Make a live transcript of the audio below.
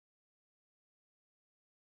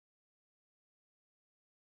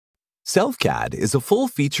SelfCAD is a full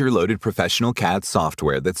feature-loaded professional CAD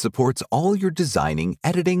software that supports all your designing,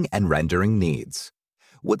 editing, and rendering needs.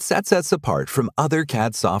 What sets us apart from other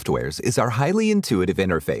CAD softwares is our highly intuitive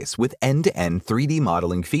interface with end-to-end 3D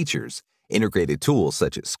modeling features, integrated tools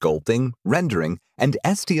such as sculpting, rendering, and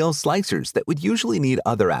STL slicers that would usually need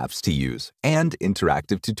other apps to use, and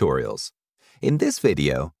interactive tutorials. In this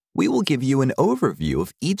video, we will give you an overview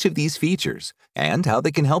of each of these features and how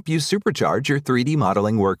they can help you supercharge your 3D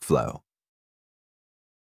modeling workflow.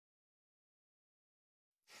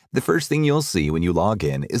 The first thing you'll see when you log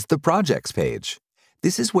in is the Projects page.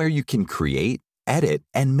 This is where you can create, edit,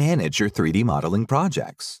 and manage your 3D modeling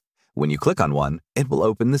projects. When you click on one, it will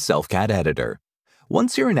open the SelfCAD editor.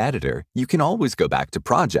 Once you're an editor, you can always go back to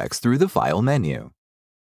Projects through the File menu.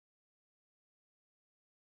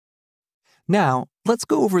 Now, let's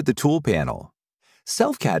go over the Tool panel.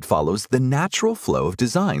 SelfCAD follows the natural flow of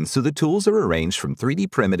design, so the tools are arranged from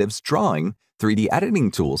 3D primitives drawing, 3D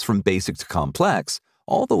editing tools from basic to complex,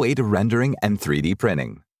 all the way to rendering and 3D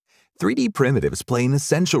printing. 3D primitives play an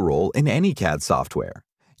essential role in any CAD software.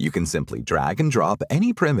 You can simply drag and drop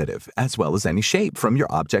any primitive as well as any shape from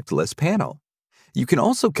your Object List panel. You can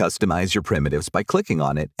also customize your primitives by clicking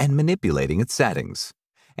on it and manipulating its settings.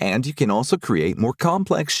 And you can also create more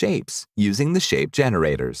complex shapes using the shape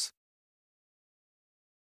generators.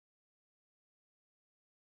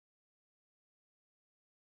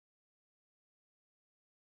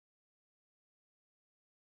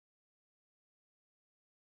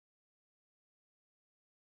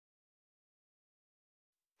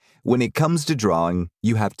 When it comes to drawing,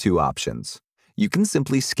 you have two options. You can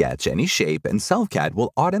simply sketch any shape and SelfCAD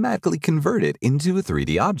will automatically convert it into a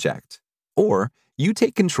 3D object. Or you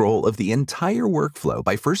take control of the entire workflow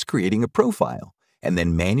by first creating a profile and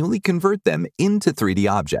then manually convert them into 3D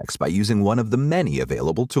objects by using one of the many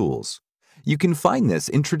available tools. You can find this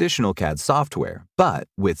in traditional CAD software, but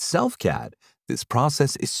with SelfCAD, this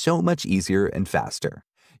process is so much easier and faster.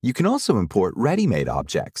 You can also import ready-made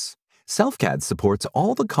objects. SelfCAD supports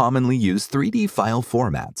all the commonly used 3D file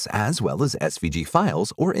formats as well as SVG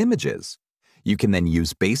files or images. You can then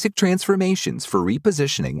use basic transformations for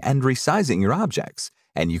repositioning and resizing your objects,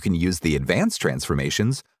 and you can use the advanced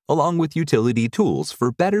transformations along with utility tools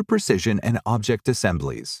for better precision and object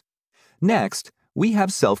assemblies. Next, we have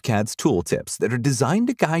SelfCAD's tooltips that are designed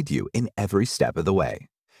to guide you in every step of the way.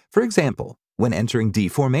 For example, when entering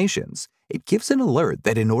deformations, it gives an alert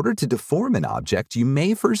that in order to deform an object, you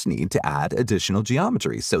may first need to add additional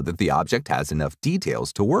geometry so that the object has enough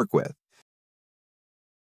details to work with.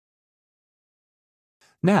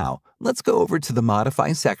 Now, let's go over to the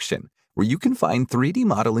Modify section, where you can find 3D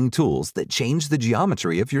modeling tools that change the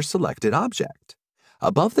geometry of your selected object.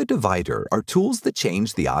 Above the divider are tools that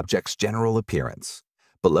change the object's general appearance.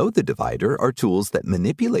 Below the divider are tools that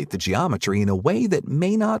manipulate the geometry in a way that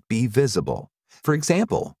may not be visible. For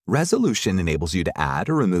example, resolution enables you to add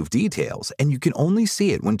or remove details, and you can only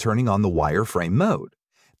see it when turning on the wireframe mode.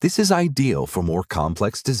 This is ideal for more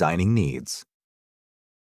complex designing needs.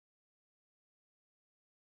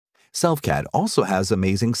 SelfCAD also has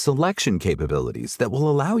amazing selection capabilities that will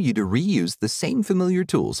allow you to reuse the same familiar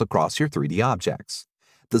tools across your 3D objects.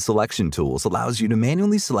 The selection tools allows you to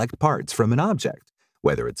manually select parts from an object,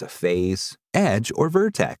 whether it's a face, edge, or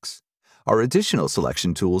vertex. Our additional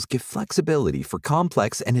selection tools give flexibility for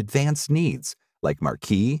complex and advanced needs, like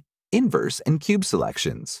marquee, inverse, and cube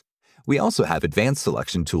selections. We also have advanced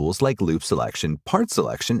selection tools like loop selection, part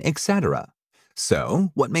selection, etc.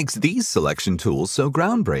 So, what makes these selection tools so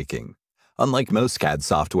groundbreaking? Unlike most CAD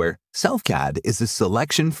software, SelfCAD is a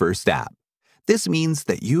selection-first app. This means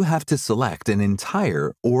that you have to select an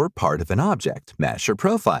entire or part of an object, mesh, or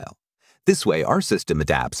profile. This way, our system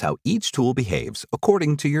adapts how each tool behaves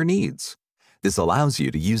according to your needs. This allows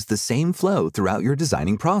you to use the same flow throughout your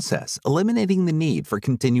designing process, eliminating the need for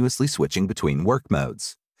continuously switching between work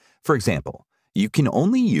modes. For example, you can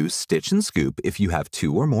only use Stitch and Scoop if you have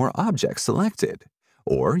two or more objects selected.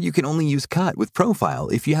 Or you can only use Cut with Profile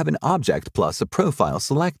if you have an object plus a profile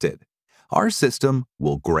selected. Our system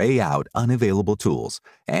will gray out unavailable tools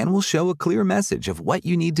and will show a clear message of what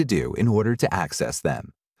you need to do in order to access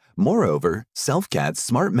them. Moreover, SelfCAD's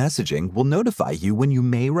smart messaging will notify you when you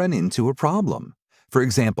may run into a problem. For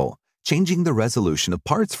example, changing the resolution of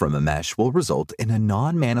parts from a mesh will result in a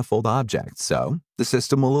non-manifold object, so the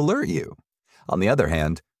system will alert you. On the other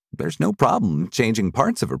hand, there's no problem changing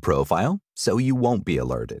parts of a profile, so you won't be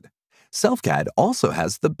alerted. SelfCAD also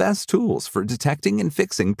has the best tools for detecting and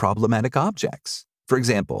fixing problematic objects. For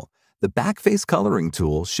example, the backface coloring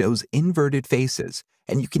tool shows inverted faces,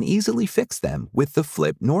 and you can easily fix them with the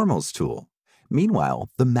Flip Normals tool. Meanwhile,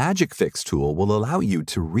 the Magic Fix tool will allow you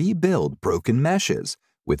to rebuild broken meshes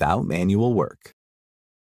without manual work.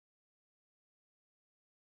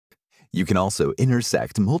 You can also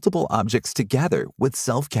intersect multiple objects together with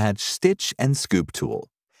SelfCAD's Stitch and Scoop tool.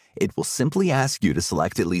 It will simply ask you to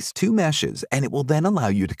select at least 2 meshes, and it will then allow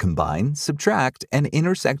you to combine, subtract, and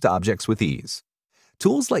intersect objects with ease.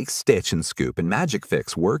 Tools like Stitch and Scoop and Magic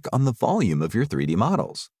Fix work on the volume of your 3D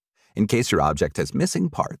models. In case your object has missing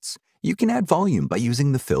parts, you can add volume by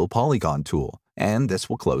using the Fill Polygon tool, and this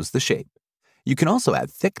will close the shape. You can also add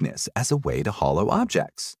thickness as a way to hollow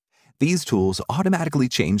objects. These tools automatically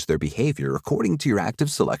change their behavior according to your active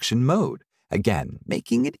selection mode, again,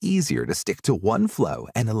 making it easier to stick to one flow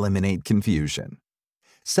and eliminate confusion.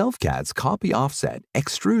 SelfCAD's copy offset,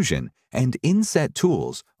 extrusion, and inset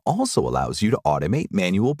tools also allows you to automate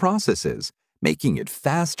manual processes, making it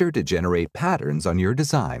faster to generate patterns on your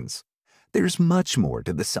designs. There's much more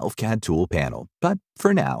to the SelfCAD tool panel, but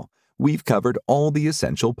for now, we've covered all the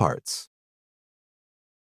essential parts.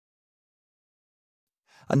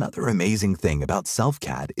 Another amazing thing about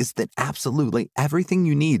SelfCAD is that absolutely everything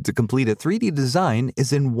you need to complete a 3D design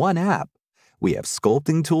is in one app. We have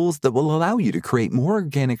sculpting tools that will allow you to create more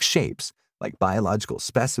organic shapes, like biological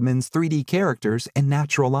specimens, 3D characters, and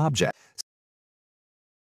natural objects.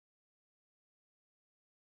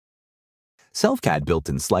 SelfCAD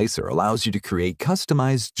Built-in Slicer allows you to create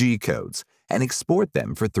customized G-codes and export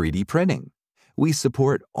them for 3D printing. We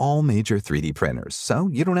support all major 3D printers, so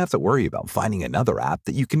you don't have to worry about finding another app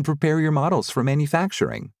that you can prepare your models for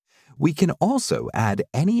manufacturing. We can also add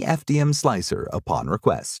any FDM slicer upon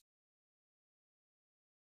request.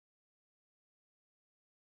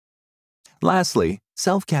 Lastly,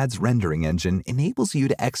 SelfCAD's rendering engine enables you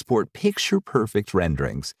to export picture-perfect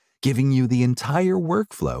renderings, giving you the entire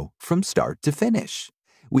workflow from start to finish.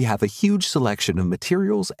 We have a huge selection of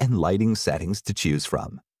materials and lighting settings to choose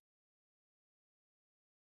from.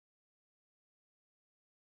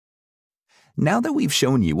 Now that we've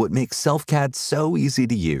shown you what makes SelfCAD so easy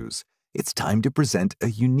to use, it's time to present a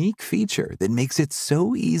unique feature that makes it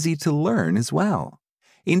so easy to learn as well.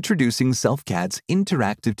 Introducing SelfCAD's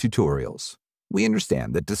Interactive Tutorials. We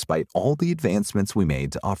understand that despite all the advancements we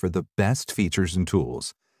made to offer the best features and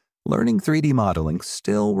tools, learning 3D modeling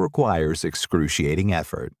still requires excruciating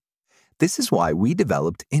effort. This is why we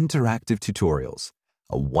developed Interactive Tutorials,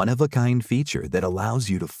 a one-of-a-kind feature that allows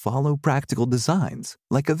you to follow practical designs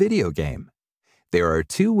like a video game. There are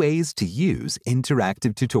 2 ways to use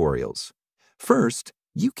interactive tutorials. First,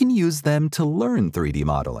 you can use them to learn 3D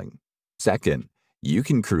modeling. Second, you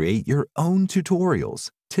can create your own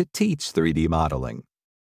tutorials to teach 3D modeling.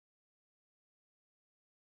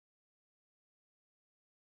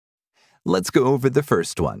 Let's go over the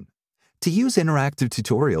first one. To use interactive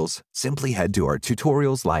tutorials, simply head to our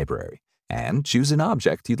tutorials library and choose an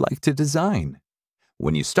object you'd like to design.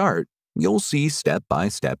 When you start, you'll see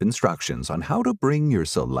step-by-step instructions on how to bring your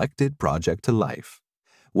selected project to life.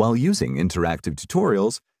 While using interactive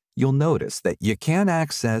tutorials, you'll notice that you can't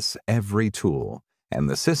access every tool, and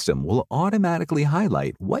the system will automatically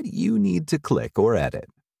highlight what you need to click or edit.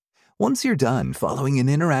 Once you're done following an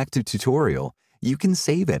interactive tutorial, you can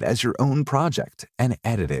save it as your own project and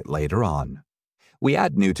edit it later on. We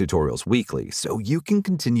add new tutorials weekly so you can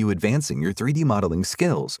continue advancing your 3D modeling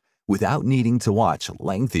skills without needing to watch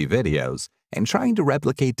lengthy videos and trying to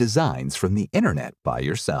replicate designs from the internet by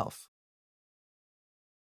yourself.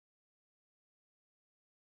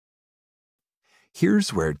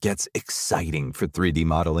 Here's where it gets exciting for 3D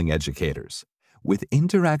modeling educators. With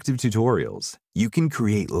interactive tutorials, you can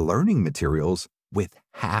create learning materials with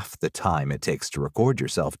half the time it takes to record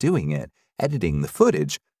yourself doing it, editing the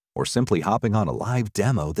footage, or simply hopping on a live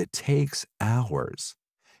demo that takes hours.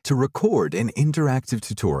 To record an interactive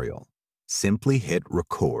tutorial, simply hit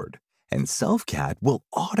record, and SelfCAD will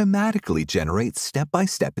automatically generate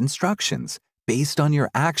step-by-step instructions based on your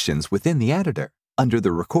actions within the editor. Under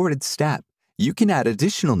the recorded step, you can add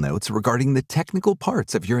additional notes regarding the technical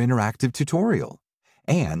parts of your interactive tutorial.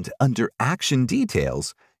 And under Action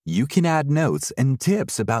Details, you can add notes and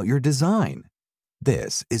tips about your design.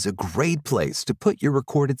 This is a great place to put your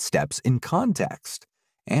recorded steps in context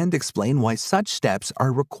and explain why such steps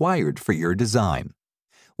are required for your design.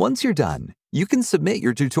 Once you're done, you can submit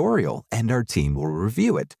your tutorial and our team will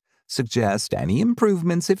review it, suggest any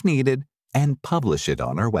improvements if needed, and publish it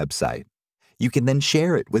on our website. You can then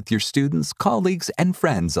share it with your students, colleagues, and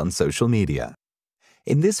friends on social media.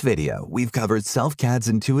 In this video, we've covered SelfCAD's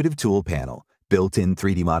intuitive tool panel, built-in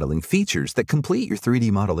 3D modeling features that complete your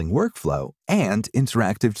 3D modeling workflow, and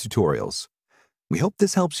interactive tutorials. We hope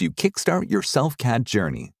this helps you kickstart your SelfCAD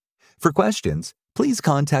journey. For questions, please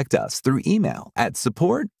contact us through email at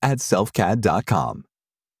support@selfcad.com.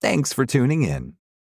 Thanks for tuning in.